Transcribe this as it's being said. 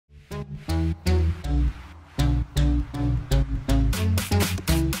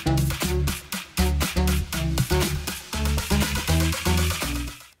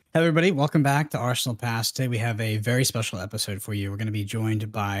Hello, everybody. Welcome back to Arsenal Pass. Today we have a very special episode for you. We're going to be joined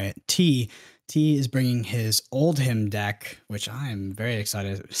by T. T is bringing his Oldhim deck, which I am very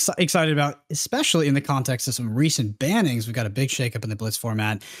excited about, especially in the context of some recent bannings. We've got a big shakeup in the Blitz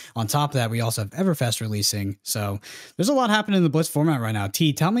format. On top of that, we also have Everfest releasing. So there's a lot happening in the Blitz format right now.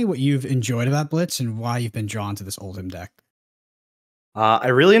 T, tell me what you've enjoyed about Blitz and why you've been drawn to this Oldhim deck. I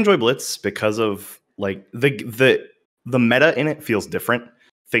really enjoy Blitz because of like the meta in it feels different.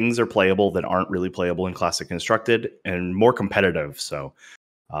 Things are playable that aren't really playable in Classic Constructed and more competitive. So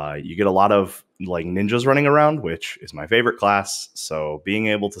you get a lot of like ninjas running around, which is my favorite class. So being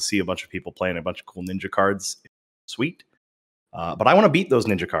able to see a bunch of people playing a bunch of cool ninja cards is sweet. But I want to beat those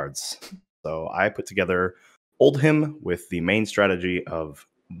ninja cards. So I put together Oldhim with the main strategy of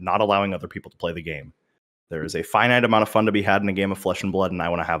not allowing other people to play the game. There is a finite amount of fun to be had in a game of Flesh and Blood, and I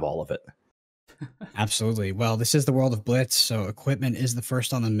want to have all of it. Absolutely. Well, this is the world of Blitz, so equipment is the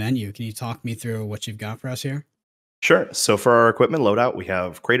first on the menu. Can you talk me through what you've got for us here? Sure. So for our equipment loadout, we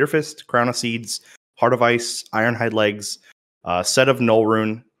have Crater Fist, Crown of Seeds, Heart of Ice, Ironhide Legs, a set of Null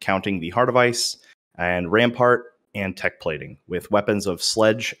Rune, counting the Heart of Ice, and Rampart and Tech Plating, with weapons of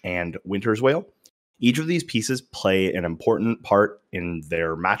Sledge and Winter's Wail. Each of these pieces play an important part in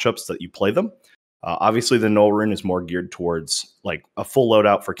their matchups that you play them. Obviously, the Null Rune is more geared towards like a full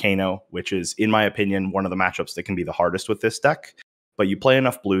loadout for Kano, which is, in my opinion, one of the matchups that can be the hardest with this deck. But you play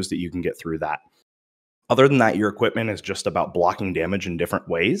enough blues that you can get through that. Other than that, your equipment is just about blocking damage in different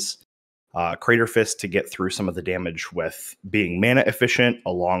ways. Crater Fist to get through some of the damage with being mana efficient,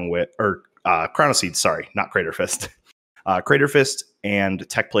 along with, Crown of Seeds, sorry, not Crater Fist. Crater Fist and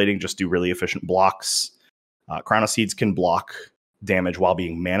Tech Plating just do really efficient blocks. Crown of Seeds can block damage while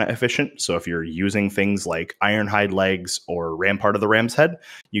being mana efficient. So if you're using things like Ironhide Legs or Rampart of the Ram's Head,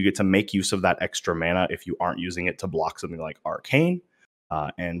 you get to make use of that extra mana if you aren't using it to block something like Arcane.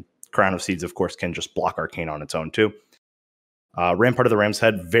 And Crown of Seeds, of course, can just block Arcane on its own too. Rampart of the Ram's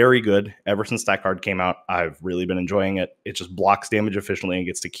Head, very good. Ever since that card came out, I've really been enjoying it. It just blocks damage efficiently and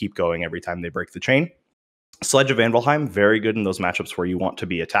gets to keep going every time they break the chain. Sledge of Anvilheim, very good in those matchups where you want to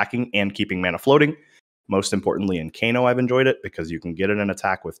be attacking and keeping mana floating. Most importantly, in Kano, I've enjoyed it because you can get in an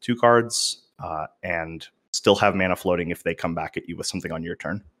attack with 2 cards and still have mana floating if they come back at you with something on your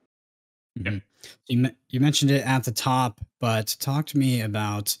turn. Mm-hmm. You mentioned it at the top, but talk to me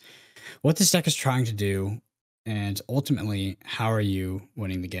about what this deck is trying to do and ultimately, how are you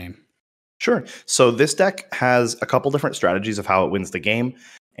winning the game? Sure. So this deck has a couple different strategies of how it wins the game.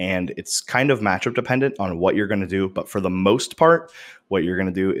 And it's kind of matchup dependent on what you're going to do. But for the most part, what you're going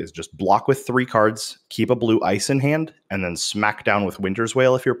to do is just block with 3 cards, keep a blue ice in hand, and then smack down with Winter's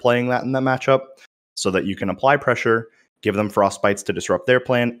Wail if you're playing that in the matchup, so that you can apply pressure, give them Frostbites to disrupt their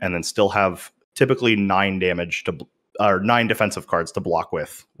plan, and then still have typically 9 damage to, or 9 defensive cards to block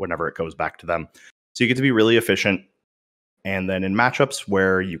with whenever it goes back to them. So you get to be really efficient. And then in matchups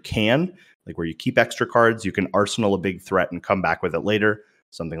where you can, like where you keep extra cards, you can arsenal a big threat and come back with it later.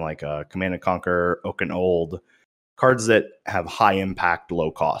 Something like Command and Conquer, Oak and Old, cards that have high impact, low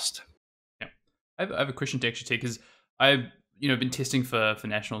cost. Yeah, I have a question to actually take, because I've been testing for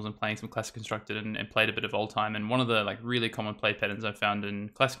nationals and playing some Classic Constructed and played a bit of Oldtime. And one of the like really common play patterns I've found in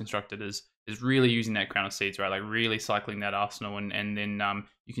Classic Constructed is really using that Crown of Seeds, right? Like really cycling that arsenal, and then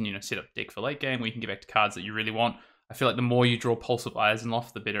you can set up deck for late game where you can get back to cards that you really want. I feel like the more you draw Pulse of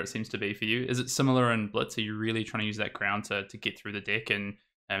Eisenloft, the better it seems to be for you. Is it similar in Blitz? Are you really trying to use that crown to get through the deck and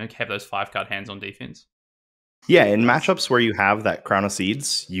have those 5-card hands on defense? Yeah, in matchups where you have that Crown of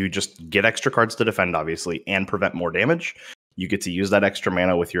Seeds, you just get extra cards to defend, obviously, and prevent more damage. You get to use that extra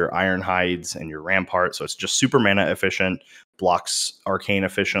mana with your Iron Hides and your Rampart, so it's just super mana efficient, blocks Arcane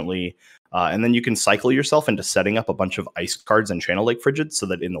efficiently, and then you can cycle yourself into setting up a bunch of ice cards and Channel Lake Frigid, so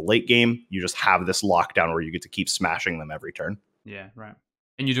that in the late game, you just have this lockdown where you get to keep smashing them every turn. Yeah, right.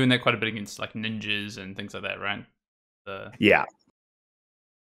 And you're doing that quite a bit against like ninjas and things like that, right? Yeah.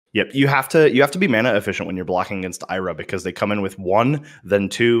 Yep, you have to be mana efficient when you're blocking against Ira, because they come in with 1, then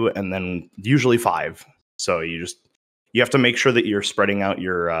 2, and then usually 5. So you have to make sure that you're spreading out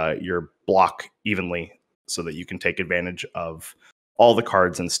your block evenly so that you can take advantage of all the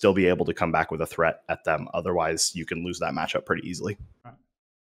cards and still be able to come back with a threat at them. Otherwise, you can lose that matchup pretty easily.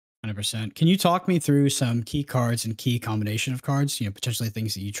 100%. Can you talk me through some key cards and key combination of cards, potentially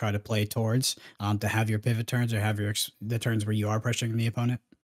things that you try to play towards to have your pivot turns or have the turns where you are pressuring the opponent?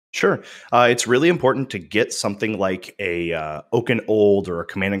 Sure. It's really important to get something like a Oak and Old or a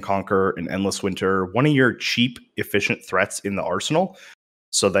Command and Conquer, an Endless Winter, one of your cheap, efficient threats in the arsenal,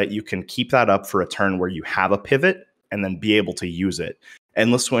 so that you can keep that up for a turn where you have a pivot and then be able to use it.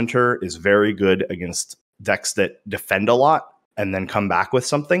 Endless Winter is very good against decks that defend a lot and then come back with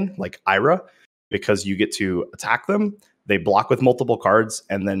something like Ira, because you get to attack them. They block with multiple cards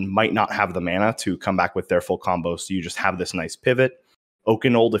and then might not have the mana to come back with their full combo. So you just have this nice pivot.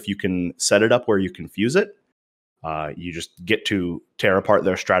 Oakenold, if you can set it up where you confuse it, you just get to tear apart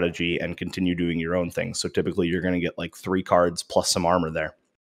their strategy and continue doing your own thing. So typically you're going to get like 3 cards plus some armor there.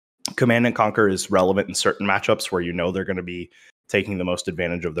 Command and Conquer is relevant in certain matchups where you know they're going to be taking the most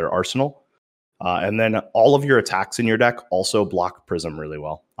advantage of their arsenal. And then all of your attacks in your deck also block Prism really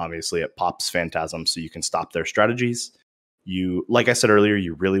well. Obviously, it pops Phantasm so you can stop their strategies. You, like I said earlier,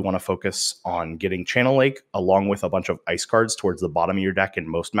 you really want to focus on getting Channel Lake along with a bunch of ice cards towards the bottom of your deck in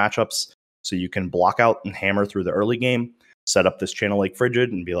most matchups. So you can block out and hammer through the early game, set up this Channel Lake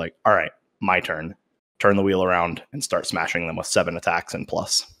Frigid, and be like, all right, my turn. Turn the wheel around and start smashing them with 7 attacks and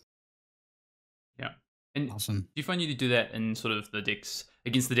plus. Yeah. And Awesome. do you find you to do that in sort of the decks,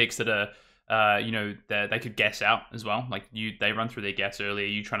 against the decks that are, that they could gas out as well? Like they run through their gas earlier,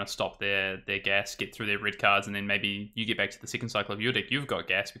 you trying to stop their gas, get through their red cards, and then maybe you get back to the second cycle of your deck. You've got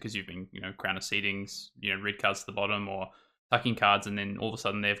gas because you've been, Crown of Seedings, red cards to the bottom or tucking cards, and then all of a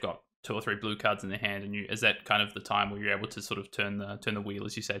sudden they've got 2 or 3 blue cards in their hand, and is that kind of the time where you're able to sort of turn the wheel,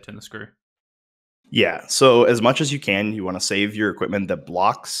 as you say, turn the screw? Yeah. So as much as you can, you want to save your equipment that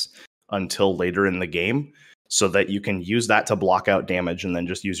blocks until later in the game, so that you can use that to block out damage and then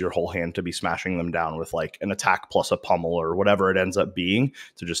just use your whole hand to be smashing them down with like an attack plus a pummel or whatever it ends up being,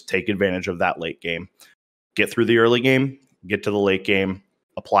 to just take advantage of that late game. Get through the early game, get to the late game,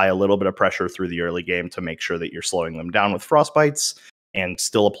 apply a little bit of pressure through the early game to make sure that you're slowing them down with frostbites and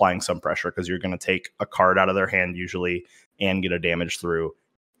still applying some pressure, because you're going to take a card out of their hand usually and get a damage through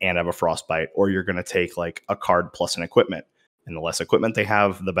and have a frostbite, or you're going to take like a card plus an equipment. And the less equipment they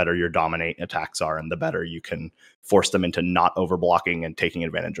have, the better your dominate attacks are, and the better you can force them into not overblocking and taking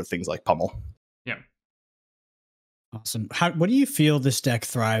advantage of things like pummel. Yeah. Awesome. What do you feel this deck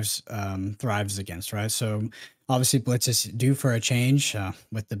thrives against, right? So obviously Blitz is due for a change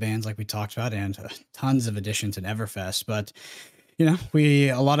with the bans like we talked about, and tons of additions in Everfest. But,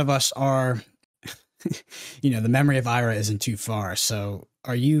 a lot of us are, the memory of Ira isn't too far. So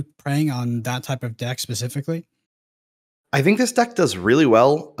are you preying on that type of deck specifically? I think this deck does really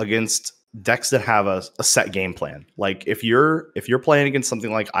well against decks that have a set game plan. Like if you're playing against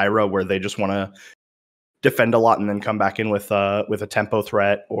something like Ira, where they just want to defend a lot and then come back in with a tempo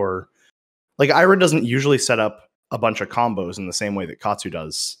threat, or like Ira doesn't usually set up a bunch of combos in the same way that Katsu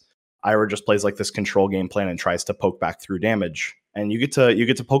does. Ira just plays like this control game plan and tries to poke back through damage, and you get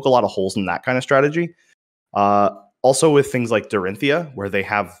to poke a lot of holes in that kind of strategy. Also with things like Dorinthia, where they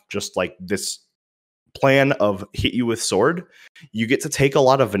have just like this plan of hit you with sword, you get to take a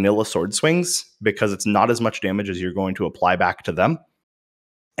lot of vanilla sword swings because it's not as much damage as you're going to apply back to them.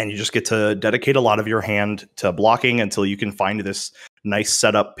 And you just get to dedicate a lot of your hand to blocking until you can find this nice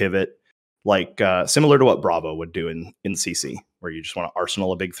setup pivot, like similar to what Bravo would do in CC, where you just want to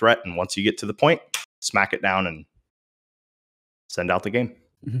arsenal a big threat. And once you get to the point, smack it down and send out the game.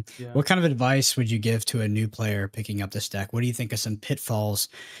 Mm-hmm. Yeah. What kind of advice would you give to a new player picking up this deck? What do you think are some pitfalls,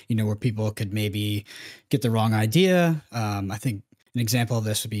 where people could maybe get the wrong idea? I think an example of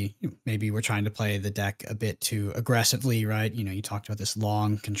this would be maybe we're trying to play the deck a bit too aggressively, right? You talked about this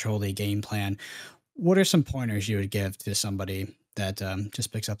long control A game plan. What are some pointers you would give to somebody that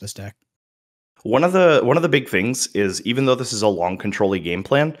just picks up this deck? One of the big things is, even though this is a long control A game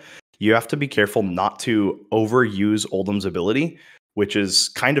plan, you have to be careful not to overuse Oldhim's ability, which is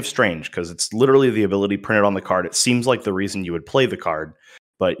kind of strange because it's literally the ability printed on the card. It seems like the reason you would play the card,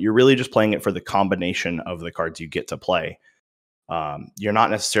 but you're really just playing it for the combination of the cards you get to play. You're not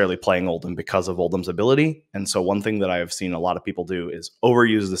necessarily playing Oldhim because of Oldhim's ability. And so one thing that I have seen a lot of people do is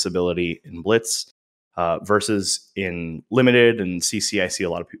overuse this ability in Blitz versus in Limited and CC. I see a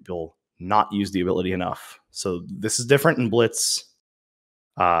lot of people not use the ability enough. So this is different in Blitz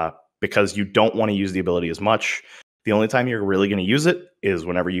because you don't want to use the ability as much. The only time you're really going to use it is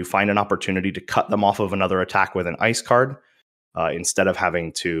whenever you find an opportunity to cut them off of another attack with an ice card instead of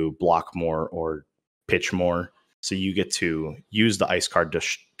having to block more or pitch more. So you get to use the ice card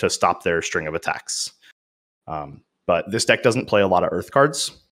to stop their string of attacks. But this deck doesn't play a lot of earth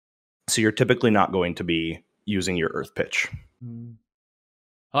cards, so you're typically not going to be using your earth pitch.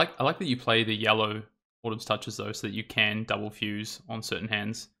 I like that you play the yellow Autumn's Touches though, so that you can double fuse on certain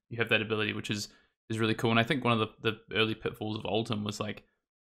hands. You have that ability, which is really cool. And I think one of the early pitfalls of Oldhim was like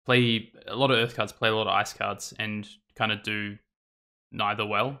play a lot of earth cards, play a lot of ice cards, and kind of do neither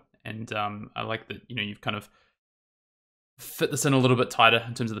well. And I like that you've kind of fit this in a little bit tighter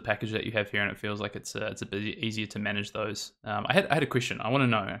in terms of the package that you have here, and it feels like it's a bit easier to manage those. I had a question. I want to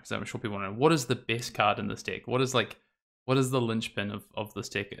know, because I'm sure people want to know, what is the best card in this deck? What what is the linchpin of this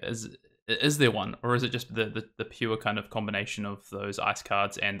deck? Is there one, or is it just the pure kind of combination of those ice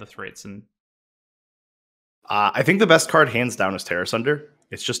cards and the threats? And I think the best card, hands down, is Terra Sunder.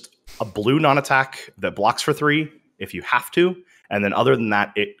 It's just a blue non-attack that blocks for 3 if you have to, and then other than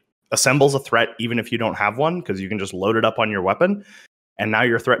that, it assembles a threat even if you don't have one, because you can just load it up on your weapon, and now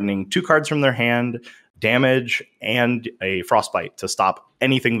you're threatening 2 cards from their hand, damage, and a frostbite to stop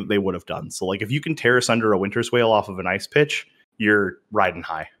anything that they would have done. So like if you can Terra Sunder a Winter's Wail off of an ice pitch, you're riding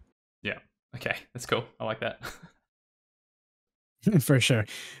high. yeah, okay, that's cool. I like that. For sure.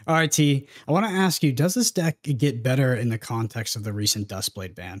 All right, T, I want to ask you, does this deck get better in the context of the recent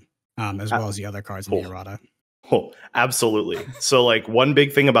Dustblade ban, as well as the other cards in the errata? Oh, absolutely. So like one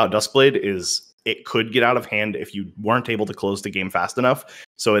big thing about Duskblade is it could get out of hand if you weren't able to close the game fast enough.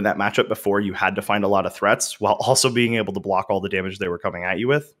 So in that matchup before, you had to find a lot of threats while also being able to block all the damage they were coming at you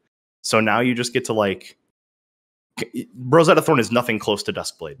with. So now you just get to like... Rosetta Thorn is nothing close to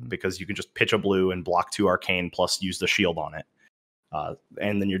Duskblade because you can just pitch a blue and block 2 Arcane plus use the shield on it.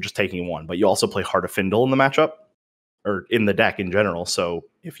 And then you're just taking 1. But you also play Heart of Findle in the matchup, or in the deck in general. So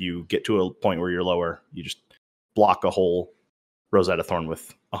if you get to a point where you're lower, you just block a whole Rosetta Thorn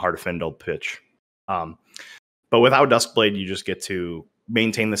with a Heart of Findle pitch. But without Duskblade, you just get to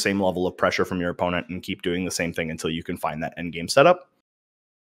maintain the same level of pressure from your opponent and keep doing the same thing until you can find that endgame setup.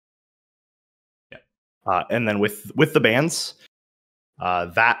 Yeah. And then with the bans,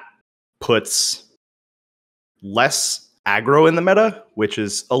 that puts less aggro in the meta, which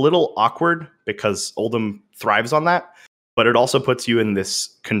is a little awkward because Oldhim thrives on that, but it also puts you in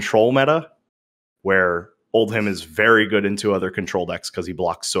this control meta where Oldhim is very good into other control decks because he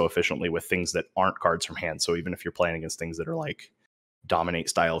blocks so efficiently with things that aren't cards from hand. So even if you're playing against things that are like dominate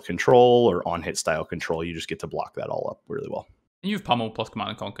style control or on hit style control, you just get to block that all up really well. And you have Pummel plus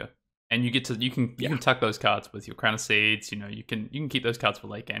Command and Conquer, and you can tuck those cards with your Crown of Seeds. You know, you can keep those cards for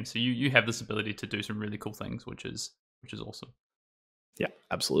late game. So you have this ability to do some really cool things, which is awesome. Yeah,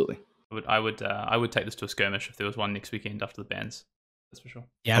 absolutely. I would take this to a skirmish if there was one next weekend after the bans. That's for sure.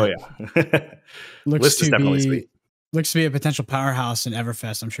 Yeah. Oh yeah. Looks to be a potential powerhouse in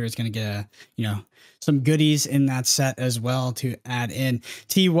Everfest. I'm sure it's going to get some goodies in that set as well to add in.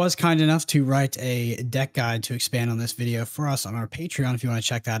 T was kind enough to write a deck guide to expand on this video for us on our Patreon. If you want to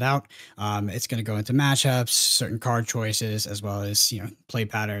check that out, it's going to go into matchups, certain card choices, as well as play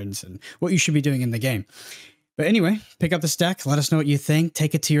patterns and what you should be doing in the game. But anyway, pick up this deck. Let us know what you think.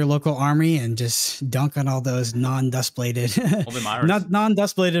 Take it to your local army and just dunk on all those non-dustbladed,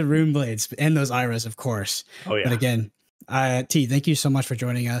 non-dustbladed rune blades and those Iras, of course. Oh yeah. But again, T, thank you so much for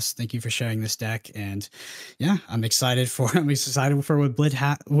joining us. Thank you for sharing this deck, and yeah, I'm excited for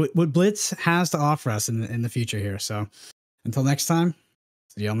what Blitz has to offer us in the future here. So until next time,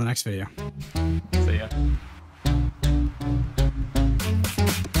 see you on the next video. See ya.